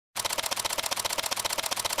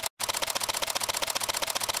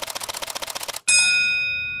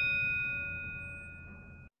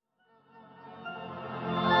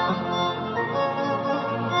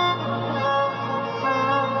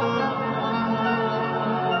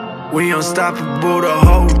We unstoppable, the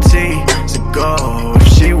whole team's a go. If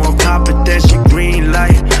she won't pop it, then she green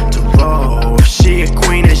light to roll. If she a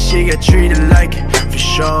queen, then she get treated like it, for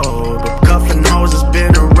sure. But cuffin' hoes has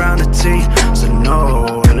been around the team, so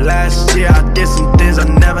no. And last year I did some things I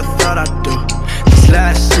never thought I'd do. This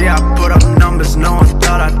last year I put up numbers no one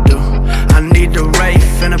thought I'd do. I need the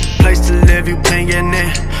Wraith and a place to live, you can't get in.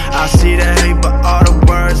 I see the hate, but all the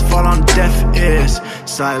words fall on deaf ears.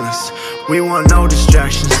 Silence, we want no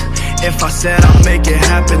distractions. If I said I'll make it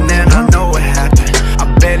happen, then I know it happened.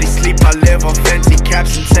 I barely sleep, I live on fancy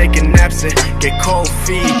caps and taking naps and get cold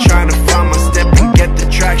feet, trying to find my step and get the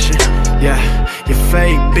traction. Yeah, your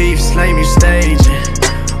fake beef's lame, you staging.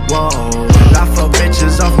 Whoa, well, I fuck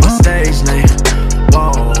bitches off my stage name.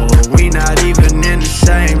 Whoa, we not even in the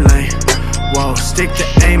same lane. Whoa, stick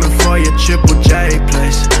to aiming for your Triple J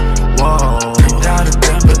place. Whoa, they doubted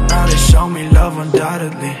them, but now they show me love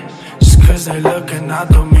undoubtedly. Cause they looking out,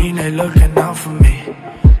 don't mean they looking out for me.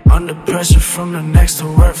 Under pressure from the next to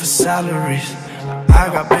work for salaries. I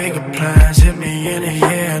got bigger plans, hit me in a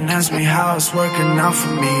year and ask me how it's working out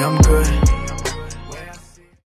for me. I'm good.